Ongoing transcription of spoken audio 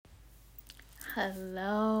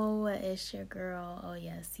Hello, it's your girl, oh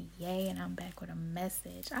yes, yay, and I'm back with a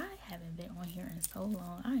message. I haven't been on here in so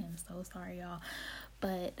long. I am so sorry, y'all.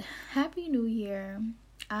 But Happy New Year.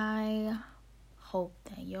 I hope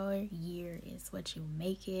that your year is what you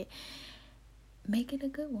make it. Make it a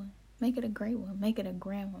good one. Make it a great one. Make it a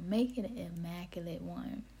grand one. Make it an immaculate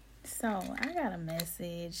one. So, I got a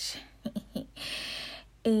message,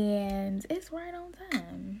 and it's right on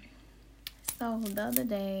time. So, the other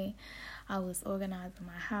day, I was organizing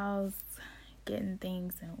my house, getting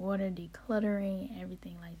things in order, decluttering,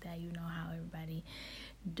 everything like that. You know how everybody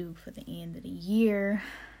do for the end of the year,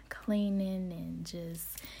 cleaning and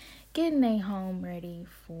just getting their home ready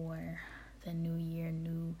for the new year,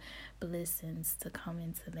 new blessings to come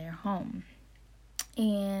into their home.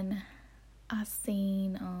 And I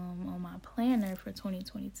seen on my planner for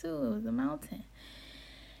 2022, it was a mountain.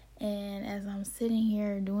 And as I'm sitting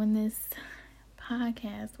here doing this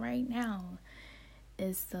podcast right now,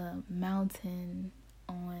 it's the mountain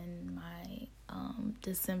on my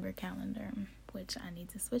December calendar, which I need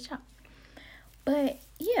to switch out. But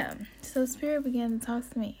yeah, so Spirit began to talk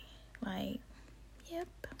to me like, yep,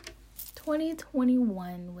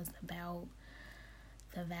 2021 was about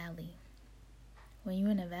the valley. When you're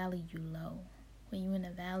in a valley, you low. When you're in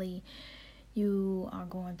a valley, you are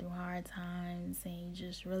going through hard times and you're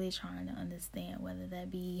just really trying to understand, whether that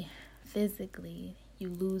be physically, you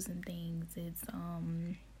losing things. It's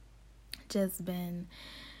just been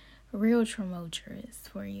real tumultuous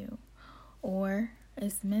for you. Or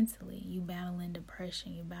it's mentally, you battling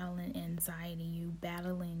depression, you battling anxiety, you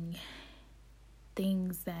battling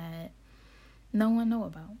things that no one know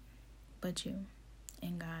about but you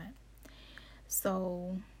and God.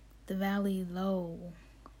 So the valley low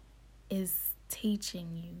is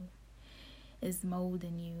teaching you, is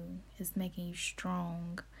molding you, is making you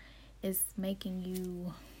strong, is making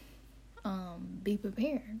you be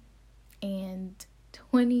prepared. And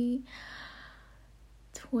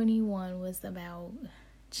 2021 was about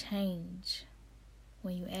change.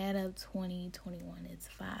 When you add up 2021, it's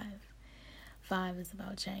 5. 5 is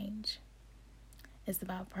about change. It's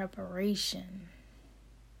about preparation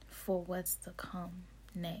for what's to come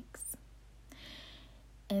next.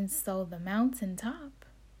 And so the mountaintop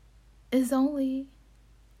is only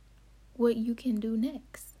what you can do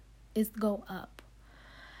next. Is go up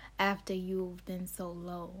after you've been so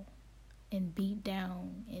low and beat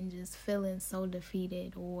down and just feeling so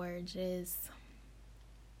defeated, or just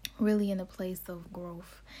really in a place of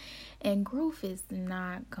growth. And growth is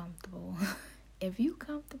not comfortable. If you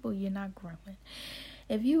comfortable, you're not growing.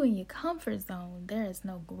 If you in your comfort zone, there is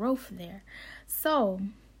no growth there. So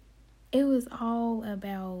it was all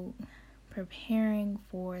about preparing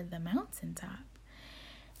for the mountaintop.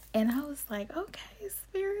 And I was like, okay,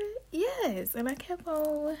 Spirit, yes. And I kept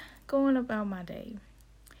on going about my day.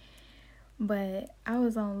 But I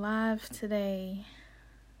was on live today,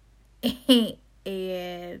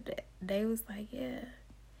 and they was like, yeah,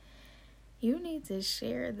 you need to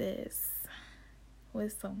share this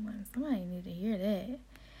with someone. Somebody need to hear that.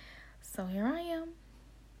 So here I am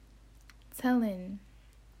telling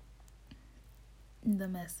the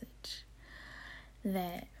message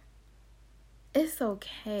that it's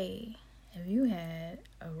okay if you had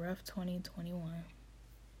a rough 2021.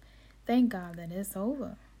 Thank God that it's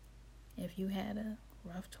over if you had a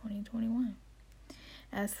rough 2021.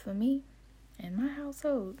 As for me and my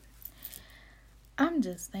household, I'm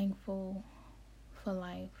just thankful for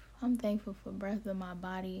life. I'm thankful for breath in my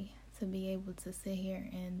body to be able to sit here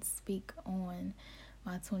and speak on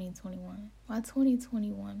my 2021. My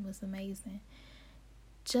 2021 was amazing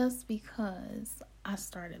just because I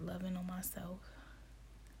started loving on myself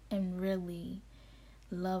and really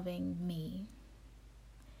loving me.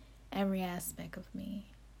 Every aspect of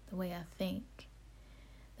me. The way I think.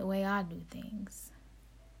 The way I do things.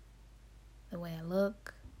 The way I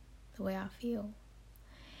look. The way I feel.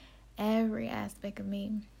 Every aspect of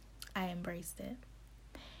me, I embraced it.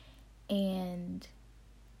 And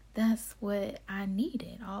that's what I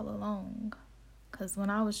needed all along. Because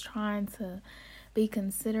when I was trying to be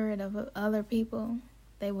considerate of other people,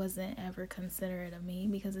 they wasn't ever considerate of me,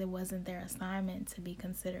 because it wasn't their assignment to be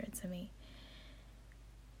considerate to me.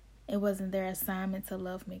 It wasn't their assignment to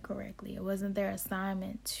love me correctly. It wasn't their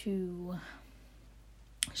assignment to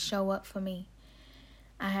show up for me.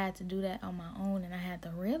 I had to do that on my own, and I had to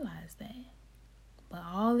realize that. But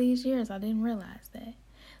all these years, I didn't realize that.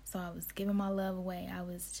 So I was giving my love away. I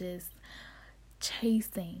was just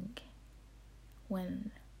chasing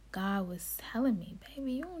when God was telling me,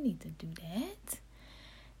 baby, you don't need to do that.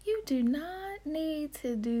 You do not need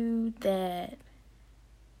to do that.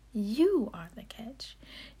 You are the catch.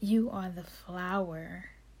 You are the flower.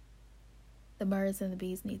 The birds and the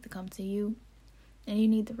bees need to come to you, and you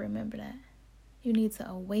need to remember that. You need to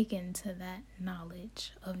awaken to that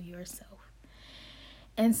knowledge of yourself.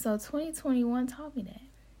 And so 2021 taught me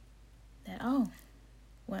that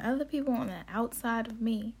when other people on the outside of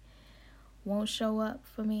me won't show up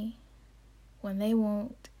for me, when they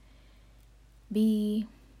won't be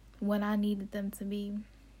what I needed them to be,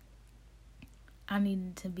 I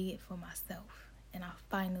needed to be it for myself. And I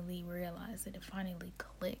finally realized it. It finally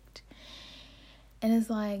clicked. And it's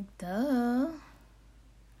like, duh.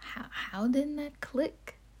 How didn't that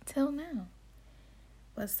click till now?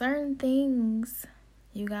 But certain things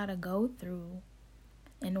you gotta go through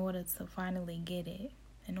in order to finally get it.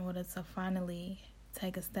 In order to finally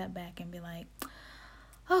take a step back and be like,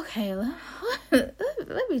 okay,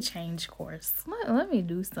 let me change course. Let me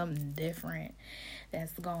do something different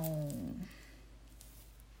that's going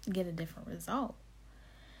to get a different result.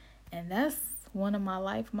 And that's one of my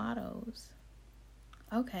life mottos.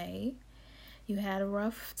 Okay, you had a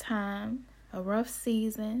rough time, a rough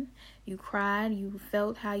season. You cried, you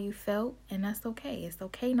felt how you felt, and that's okay. It's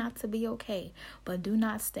okay not to be okay, but do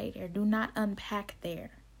not stay there. Do not unpack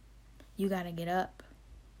there. You got to get up.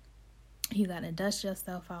 You got to dust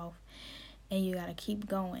yourself off, and you got to keep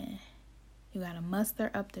going. You got to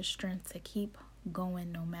muster up the strength to keep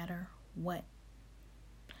going no matter what.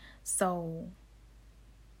 So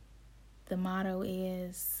the motto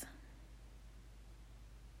is,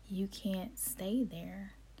 you can't stay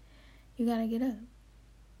there. You got to get up.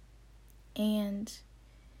 And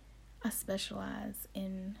I specialize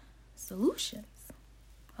in solutions.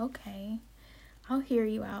 Okay, I'll hear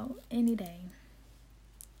you out any day.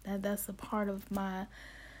 That's a part of my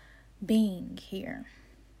being here,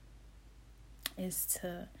 is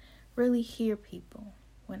to really hear people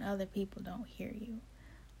when other people don't hear you.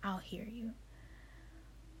 I'll hear you.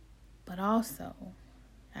 But also,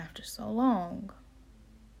 after so long,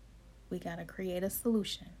 we got to create a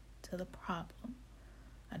solution to the problem.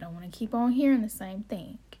 I don't want to keep on hearing the same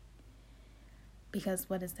thing. Because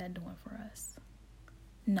what is that doing for us?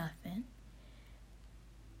 Nothing.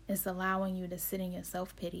 It's allowing you to sit in your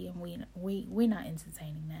self-pity, and we're not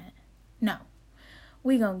entertaining that. No.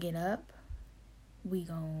 We gonna get up. We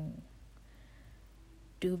gonna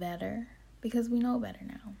do better because we know better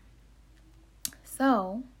now.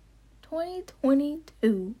 So,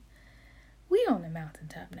 2022, we on the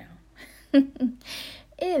mountaintop now.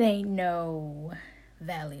 It ain't no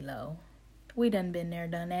valley low. We done been there,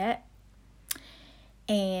 done that.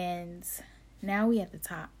 And now we at the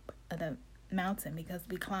top of the mountain because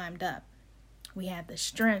we climbed up. We had the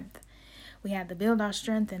strength. We had to build our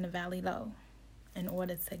strength in the valley low in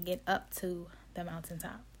order to get up to the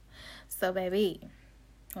mountaintop. So, baby,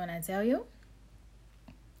 when I tell you,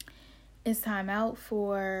 it's time out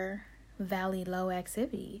for valley low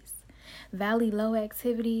activities. Valley low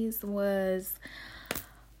activities was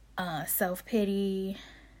self-pity,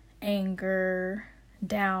 anger,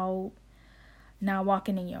 doubt, not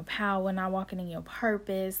walking in your power, not walking in your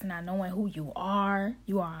purpose, not knowing who you are.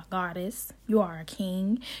 You are a goddess. You are a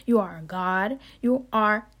king. You are a god. You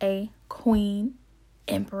are a queen,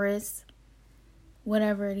 empress,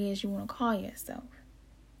 whatever it is you want to call yourself.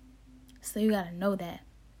 So you got to know that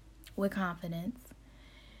with confidence.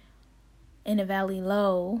 In the valley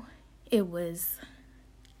low, it was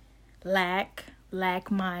lack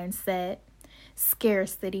mindset,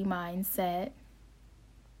 scarcity mindset,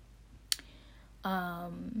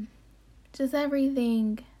 just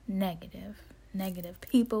everything negative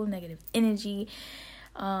people, negative energy,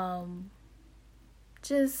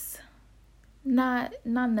 just not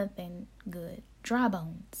nothing good. Dry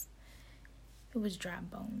bones. It was dry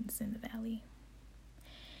bones in the valley.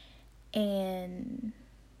 And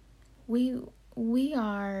we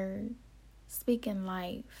are speaking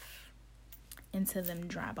life into them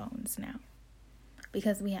dry bones now,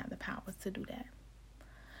 because we have the power to do that.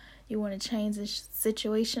 You want to change this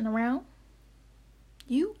situation around?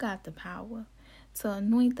 You got the power to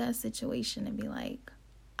anoint that situation and be like,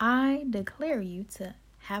 I declare you to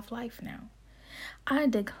have life now. I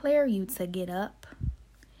declare you to get up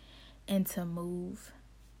and to move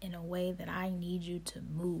in a way that I need you to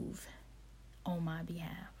move on my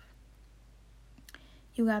behalf.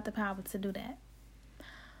 You got the power to do that.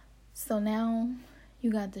 So now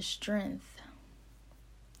you got the strength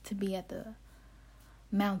to be at the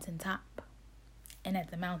mountaintop. And at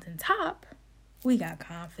the mountaintop, we got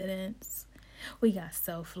confidence. We got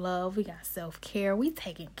self-love. We got self-care. We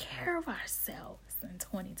taking care of ourselves in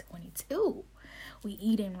 2022. We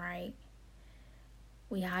eating right.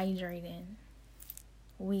 We hydrating.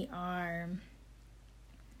 We are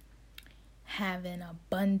have an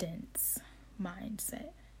abundance mindset.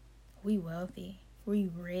 We wealthy. We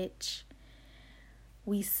rich.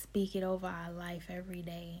 We speak it over our life every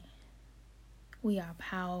day. We are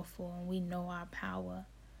powerful and we know our power.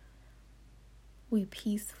 We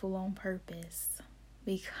peaceful on purpose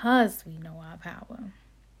because we know our power.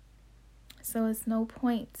 So it's no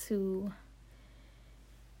point to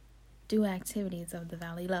do activities of the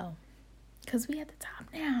valley low because we at the top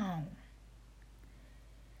now.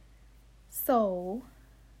 So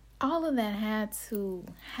all of that had to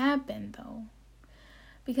happen though,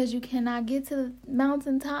 because you cannot get to the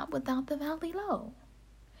mountaintop without the valley low.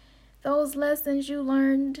 Those lessons you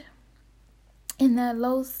learned in that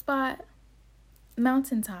low spot,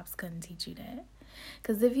 mountaintops couldn't teach you that.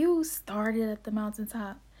 Because if you started at the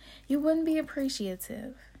mountaintop, you wouldn't be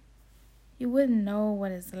appreciative. You wouldn't know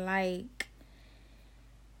what it's like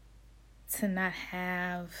to not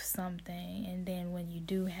have something, and then when you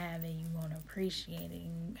do have it, you want to appreciate it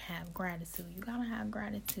and have gratitude. You gotta have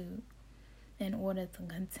gratitude in order to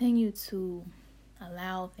continue to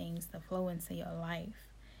allow things to flow into your life.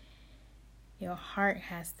 Your heart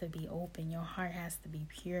has to be open. Your heart has to be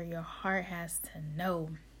pure. Your heart has to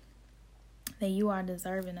know that you are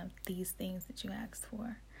deserving of these things that you asked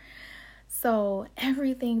for. So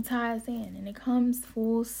everything ties in and it comes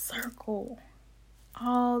full circle.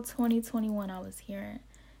 All 2021 I was hearing,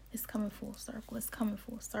 it's coming full circle. It's coming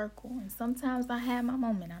full circle. And sometimes I had my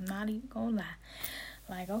moment. I'm not even gonna lie.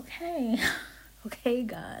 Like, okay,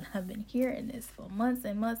 God, I've been hearing this for months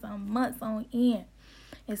and months on end.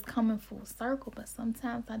 It's coming full circle, but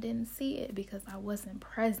sometimes I didn't see it because I wasn't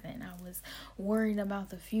present. I was worried about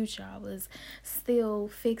the future. I was still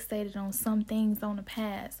fixated on some things on the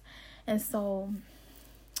past. And so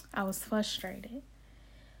I was frustrated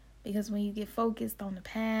because when you get focused on the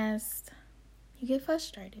past, you get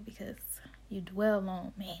frustrated because you dwell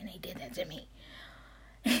on, man, they did that to me.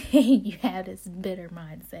 You have this bitter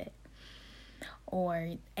mindset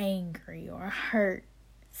or angry or hurt,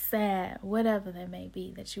 sad, whatever that may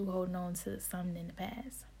be, that you holding on to something in the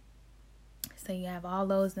past. So you have all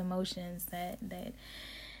those emotions that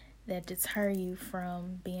deter you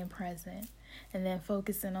from being present. And then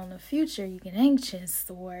focusing on the future, you get anxious,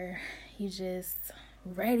 or you just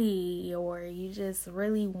ready, or you just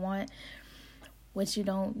really want what you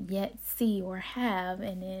don't yet see or have,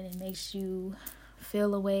 and then it makes you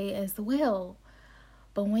feel away as well.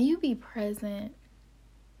 But when you be present,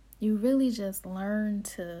 you really just learn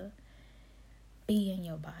to be in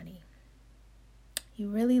your body. You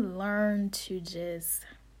really learn to just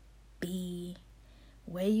be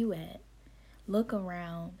where you at. Look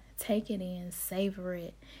around, take it in, savor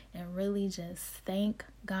it, and really just thank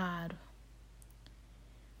God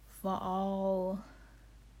for all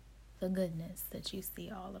the goodness that you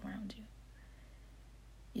see all around you.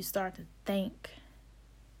 You start to thank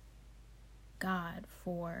God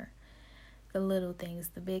for the little things,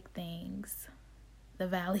 the big things, the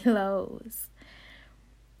valley lows,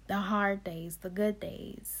 the hard days, the good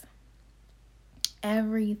days.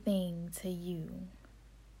 Everything to you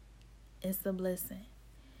is a blessing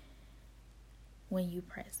when you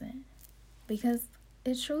present, because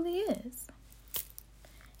it truly is.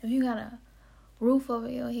 If you got a roof over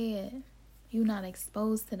your head, you're not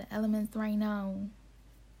exposed to the elements right now,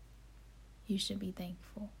 you should be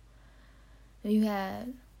thankful. If you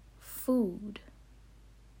had food,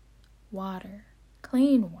 water,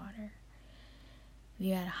 clean water, if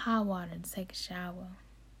you had hot water to take a shower,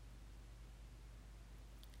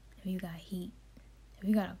 if you got heat, if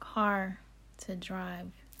you got a car to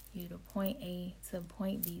drive you to point A to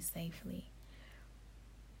point B safely,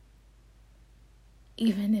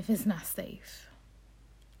 even if it's not safe,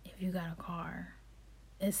 if you got a car,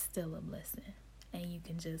 it's still a blessing. And you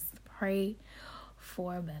can just pray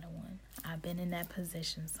for a better one. I've been in that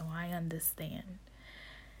position, so I understand.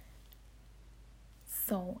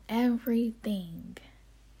 So everything,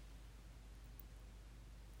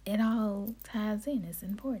 it all ties in. It's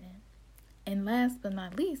important. And last but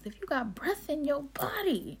not least, if you got breath in your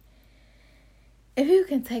body, if you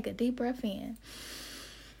can take a deep breath in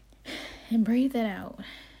and breathe it out,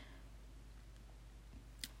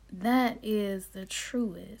 that is the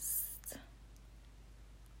truest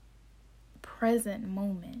present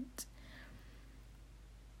moment.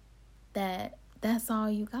 That's all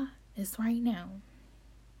you got. It's right now.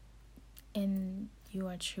 And you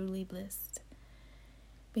are truly blessed.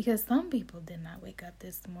 Because some people did not wake up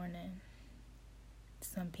this morning.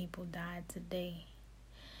 Some people died today.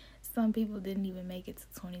 Some people didn't even make it to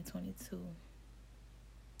 2022.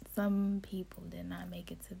 Some people did not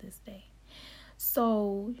make it to this day.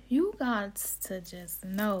 So you got to just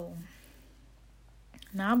know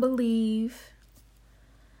Not believe,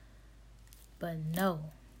 but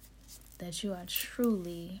know that you are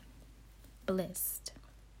truly blessed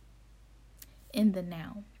in the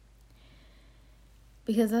now.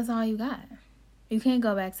 Because that's all you got. You can't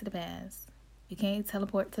go back to the past. You can't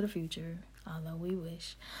teleport to the future, although we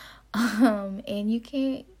wish. And you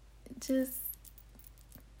can't just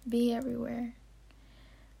be everywhere.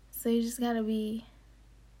 So you just gotta be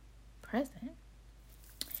present.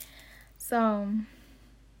 So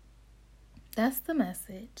that's the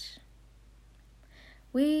message.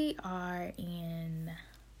 We are on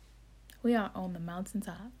the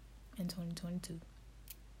mountaintop in 2022.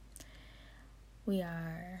 We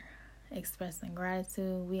are expressing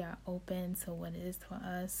gratitude. We are open to what is for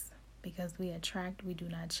us because we attract, we do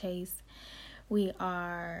not chase. We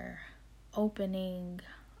are opening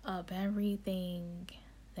up everything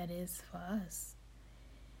that is for us.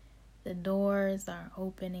 The doors are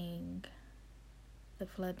opening. The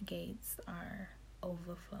floodgates are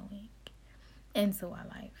overflowing into our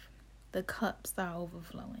life. The cups are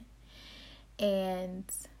overflowing. And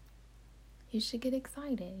you should get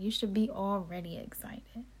excited. You should be already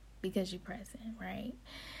excited because you're present, right?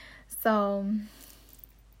 So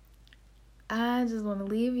I just want to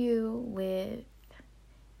leave you with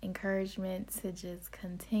encouragement to just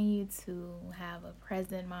continue to have a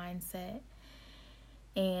present mindset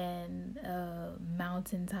and a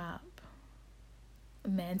mountaintop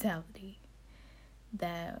mentality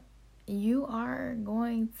that you are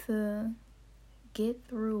going to get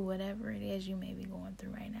through whatever it is you may be going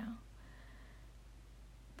through right now.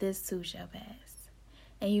 This too shall pass.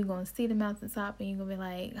 And you're going to see the mountaintop and you're going to be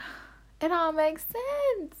like, it all makes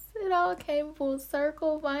sense. It all came full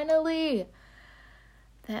circle finally.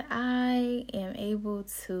 That I am able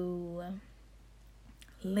to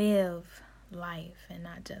live life and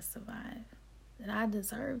not just survive. That I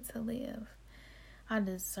deserve to live. I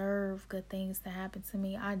deserve good things to happen to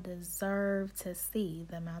me. I deserve to see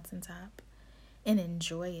the mountaintop and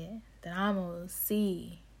enjoy it. That I'm going to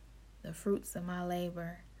see the fruits of my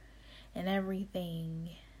labor and everything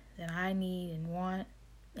that I need and want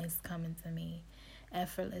is coming to me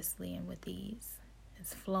effortlessly and with ease.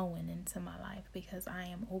 It's flowing into my life because I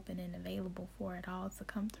am open and available for it all to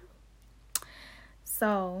come through.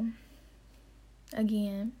 So,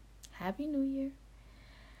 again, Happy New Year.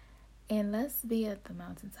 And let's be at the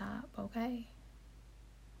mountaintop, okay?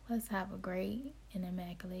 Let's have a great and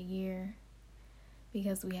immaculate year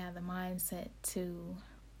because we have the mindset to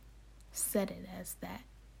set it as that.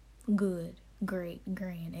 Good, great,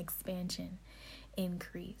 grand expansion,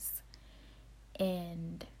 increase,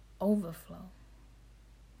 and overflow.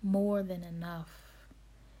 More than enough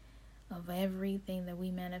of everything that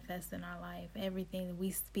we manifest in our life, everything that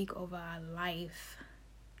we speak over our life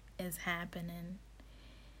is happening.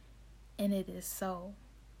 And it is so.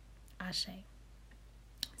 Ashe.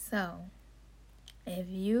 So, if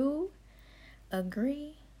you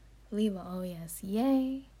agree, leave a oh yes,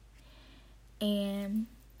 yay. And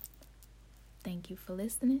thank you for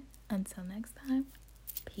listening. Until next time,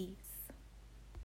 peace.